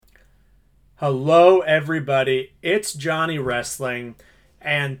Hello, everybody. It's Johnny Wrestling,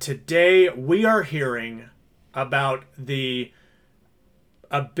 and today we are hearing about the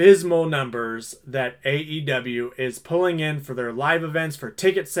abysmal numbers that AEW is pulling in for their live events, for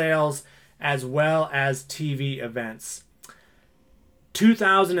ticket sales, as well as TV events.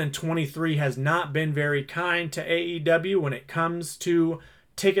 2023 has not been very kind to AEW when it comes to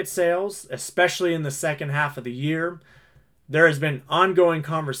ticket sales, especially in the second half of the year. There has been ongoing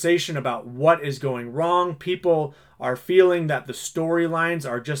conversation about what is going wrong. People are feeling that the storylines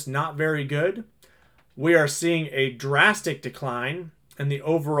are just not very good. We are seeing a drastic decline in the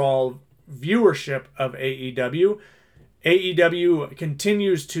overall viewership of AEW. AEW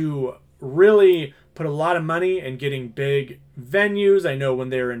continues to really put a lot of money in getting big venues. I know when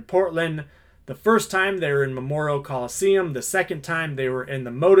they were in Portland, the first time they were in Memorial Coliseum, the second time they were in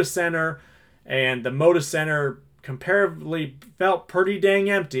the Moda Center, and the Moda Center comparatively felt pretty dang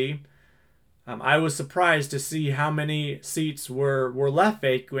empty. I was surprised to see how many seats were left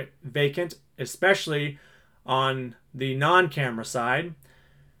vacant, especially on the non-camera side.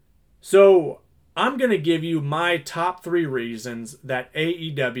 So I'm going to give you my top 3 reasons that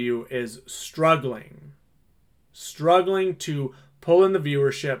AEW is struggling to pull in the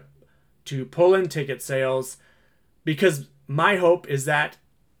viewership, to pull in ticket sales, because my hope is that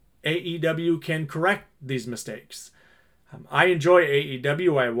AEW can correct these mistakes. I enjoy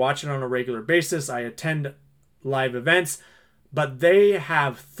AEW. I watch it on a regular basis. I attend live events, but they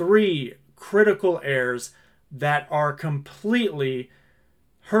have 3 critical errors that are completely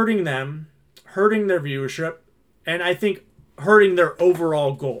hurting them, hurting their viewership, and I think hurting their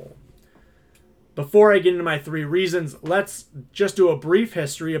overall goal. Before I get into my 3 reasons, let's just do a brief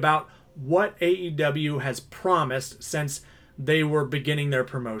history about what AEW has promised since they were beginning their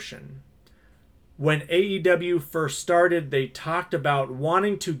promotion. When AEW first started, they talked about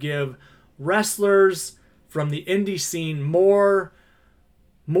wanting to give wrestlers from the indie scene more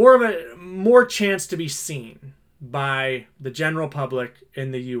chance to be seen by the general public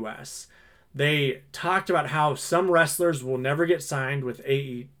in the US. They talked about how some wrestlers will never get signed with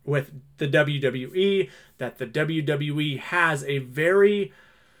the WWE, that the WWE has a very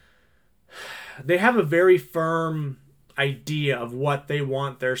firm idea of what they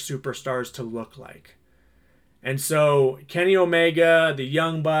want their superstars to look like. And so Kenny Omega, the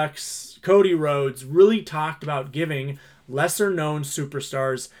Young Bucks, Cody Rhodes really talked about giving lesser known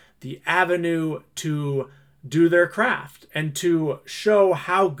superstars the avenue to do their craft and to show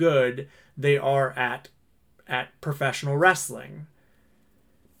how good they are at professional wrestling.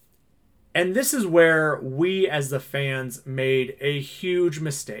 And this is where we as the fans made a huge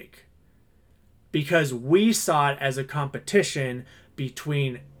mistake, because we saw it as a competition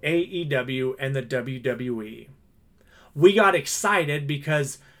between AEW and the WWE. We got excited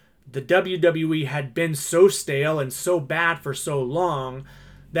because the WWE had been so stale and so bad for so long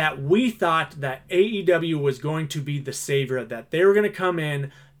that we thought that AEW was going to be the savior, that they were going to come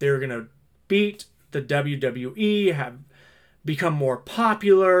in, they were going to beat the WWE, have become more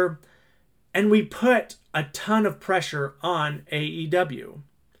popular, and we put a ton of pressure on AEW.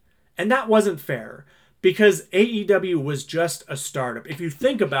 And that wasn't fair, because AEW was just a startup. If you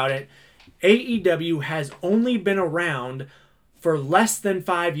think about it, AEW has only been around for less than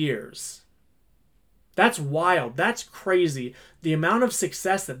 5 years. That's wild. That's crazy. The amount of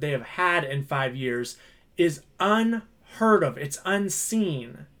success that they have had in 5 years is unheard of. It's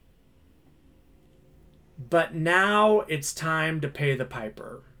unseen. But now it's time to pay the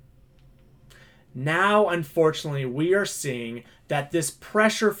piper. Now, unfortunately, we are seeing that this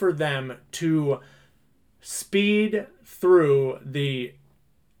pressure for them to speed through the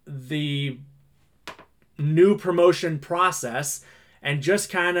new promotion process and just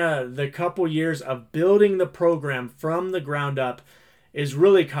kind of the couple years of building the program from the ground up is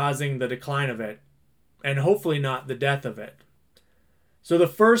really causing the decline of it, and hopefully not the death of it. So the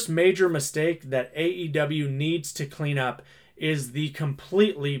first major mistake that AEW needs to clean up is the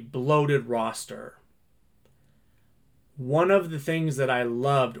completely bloated roster. One of the things that I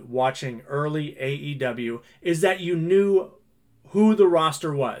loved watching early AEW is that you knew who the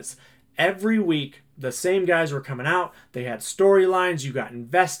roster was. Every week, the same guys were coming out. They had storylines. You got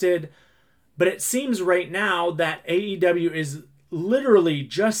invested. But it seems right now that AEW is literally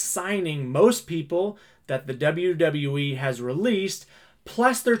just signing most people that the WWE has released.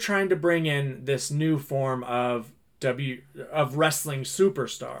 Plus, they're trying to bring in this new form of wrestling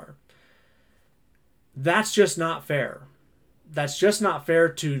superstar. That's just not fair. That's just not fair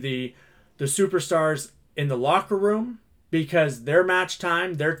to the superstars in the locker room, because their match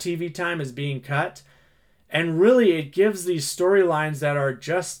time, their TV time is being cut. And really, it gives these storylines that are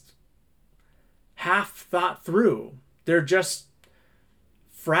just half thought through. They're just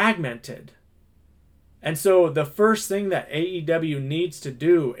fragmented. And so the first thing that AEW needs to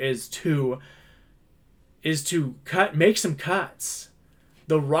do is to make some cuts.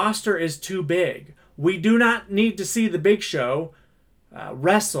 The roster is too big. We do not need to see the Big Show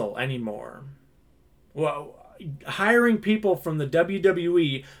wrestle anymore. Well, hiring people from the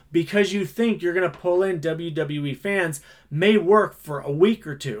WWE because you think you're going to pull in WWE fans may work for a week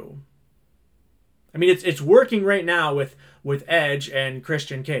or two. I mean, it's working right now with Edge and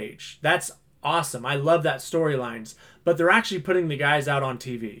Christian Cage. That's awesome. I love that storylines. But they're actually putting the guys out on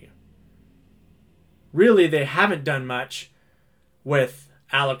TV. Really, they haven't done much with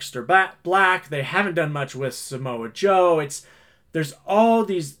Aleister Black. They haven't done much with Samoa Joe. There's all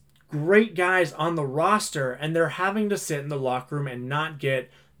these great guys on the roster, and they're having to sit in the locker room and not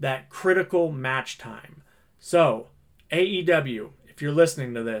get that critical match time. So, AEW, if you're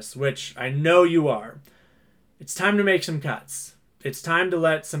listening to this, which I know you are, it's time to make some cuts. It's time to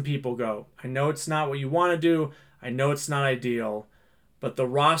let some people go. I know it's not what you want to do. I know it's not ideal, but the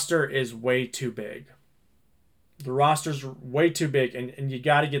roster is way too big. The roster's way too big, and you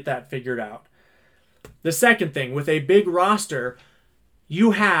got to get that figured out. The second thing, with a big roster,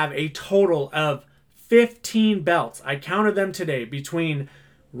 you have a total of 15 belts. I counted them today between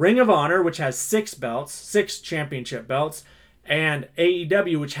Ring of Honor, which has 6 belts, 6 championship belts, and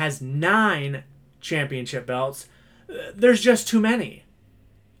AEW, which has 9 championship belts. There's just too many.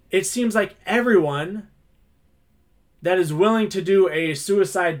 It seems like everyone that is willing to do a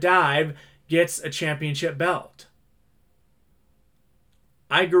suicide dive gets a championship belt.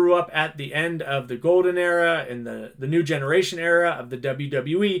 I grew up at the end of the golden era and the new generation era of the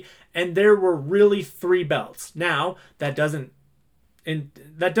WWE, and there were really 3 belts. Now, that doesn't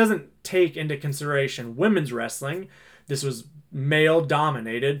take into consideration women's wrestling. This was male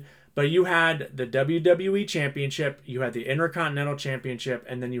dominated, but you had the WWE Championship, you had the Intercontinental Championship,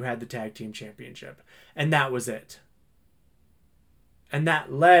 and then you had the Tag Team Championship. And that was it. And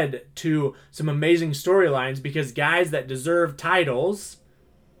that led to some amazing storylines because guys that deserved titles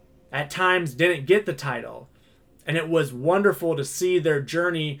at times didn't get the title. And it was wonderful to see their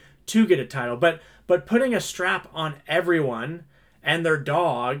journey to get a title. But putting a strap on everyone and their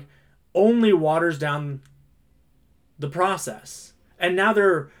dog only waters down the process. And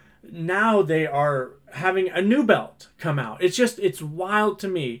now they are having a new belt come out. It's wild to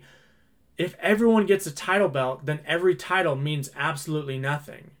me. If everyone gets a title belt, then every title means absolutely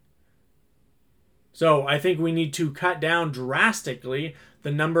nothing. So I think we need to cut down drastically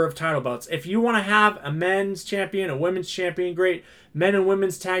the number of title belts. If you want to have a men's champion, a women's champion, great. Men and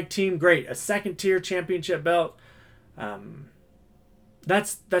women's tag team, great. A second tier championship belt,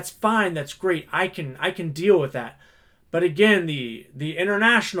 that's fine. That's great. I can deal with that. But again, the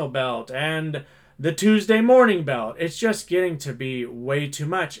international belt and the Tuesday morning belt, it's just getting to be way too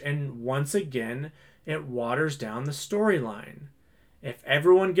much. And once again, it waters down the storyline. If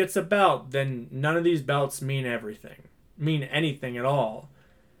everyone gets a belt, then none of these belts mean anything at all.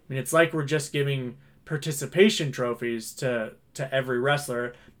 I mean, it's like we're just giving participation trophies to every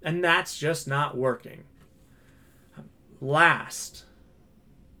wrestler, and that's just not working. Last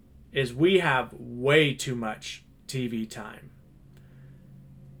is we have way too much TV time.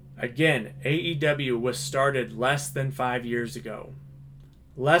 Again, AEW was started less than 5 years ago.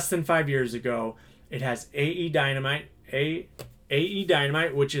 Less than 5 years ago, it has AE Dynamite,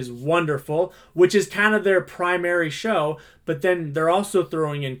 which is wonderful, which is kind of their primary show, but then they're also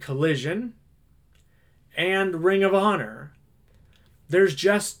throwing in Collision and Ring of Honor. There's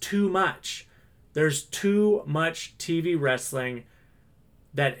just too much. There's too much TV wrestling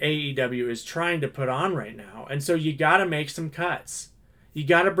that AEW is trying to put on right now. And so you got to make some cuts. You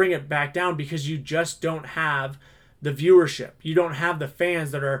got to bring it back down because you just don't have the viewership. You don't have the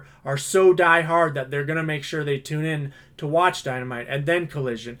fans that are so diehard that they're going to make sure they tune in to watch Dynamite and then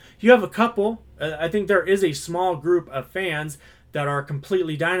Collision. You have a couple. I think there is a small group of fans that are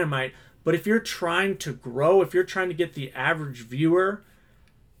completely Dynamite. But if you're trying to grow, if you're trying to get the average viewer,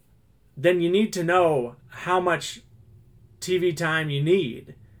 then you need to know how much TV time you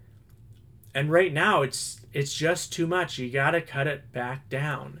need. And right now, it's just too much. You got to cut it back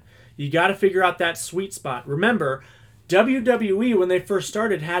down. You got to figure out that sweet spot. Remember, WWE, when they first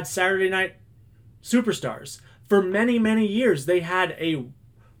started, had Saturday Night Superstars. For many, many years, they had a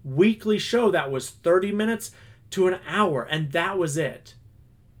weekly show that was 30 minutes to an hour, and that was it.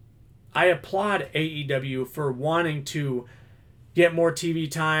 I applaud AEW for wanting to get more TV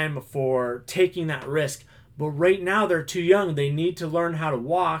time, for taking that risk. But right now, they're too young. They need to learn how to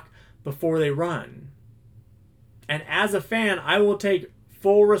walk before they run. And as a fan, I will take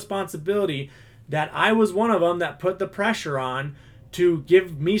full responsibility that I was one of them that put the pressure on to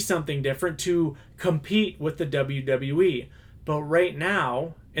give me something different to compete with the WWE. But right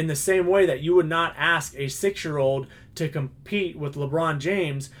now, in the same way that you would not ask a 6-year-old to compete with LeBron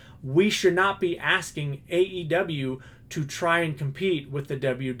James, we should not be asking AEW to try and compete with the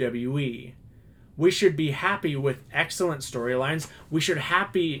WWE. We should be happy with excellent storylines. We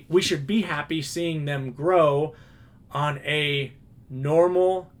should be happy seeing them grow on a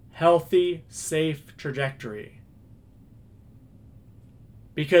normal, healthy, safe trajectory.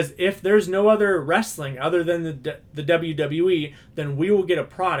 Because if there's no other wrestling other than the WWE, then we will get a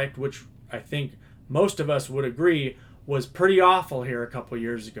product which I think most of us would agree was pretty awful here a couple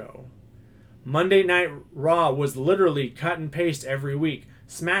years ago. Monday Night Raw was literally cut and paste every week.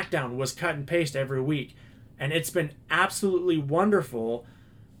 SmackDown was cut and paste every week. And it's been absolutely wonderful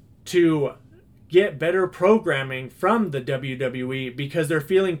to get better programming from the WWE because they're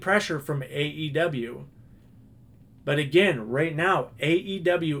feeling pressure from AEW. But again, right now,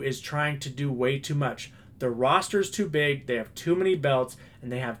 AEW is trying to do way too much. The roster's too big, they have too many belts,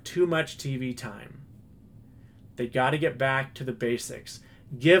 and they have too much TV time. They got to get back to the basics.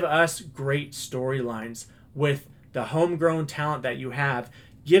 Give us great storylines with the homegrown talent that you have.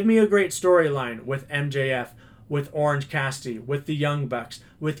 Give me a great storyline with MJF, with Orange Cassidy, with the Young Bucks,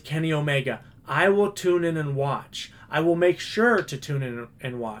 with Kenny Omega. I will tune in and watch. I will make sure to tune in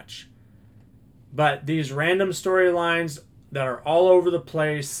and watch. But these random storylines that are all over the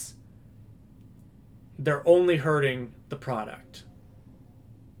place, they're only hurting the product.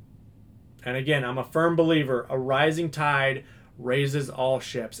 And again, I'm a firm believer, a rising tide raises all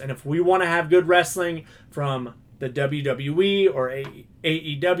ships. And if we want to have good wrestling from the WWE or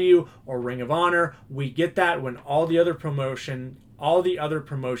AEW or Ring of Honor, we get that when all the other promotions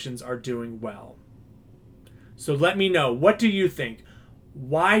are doing well. So let me know, what do you think?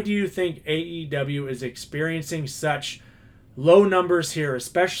 Why do you think AEW is experiencing such low numbers here,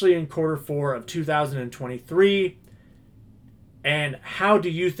 especially in quarter 4 of 2023? And how do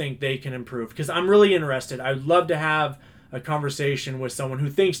you think they can improve? Because I'm really interested. I'd love to have a conversation with someone who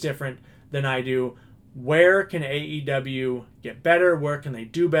thinks different than I do. Where can AEW get better? Where can they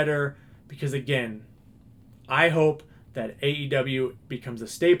do better? Because again, I hope that AEW becomes a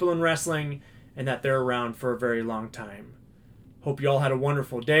staple in wrestling and that they're around for a very long time. Hope you all had a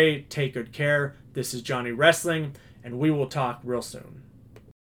wonderful day. Take good care. This is Johnny Wrestling, and we will talk real soon.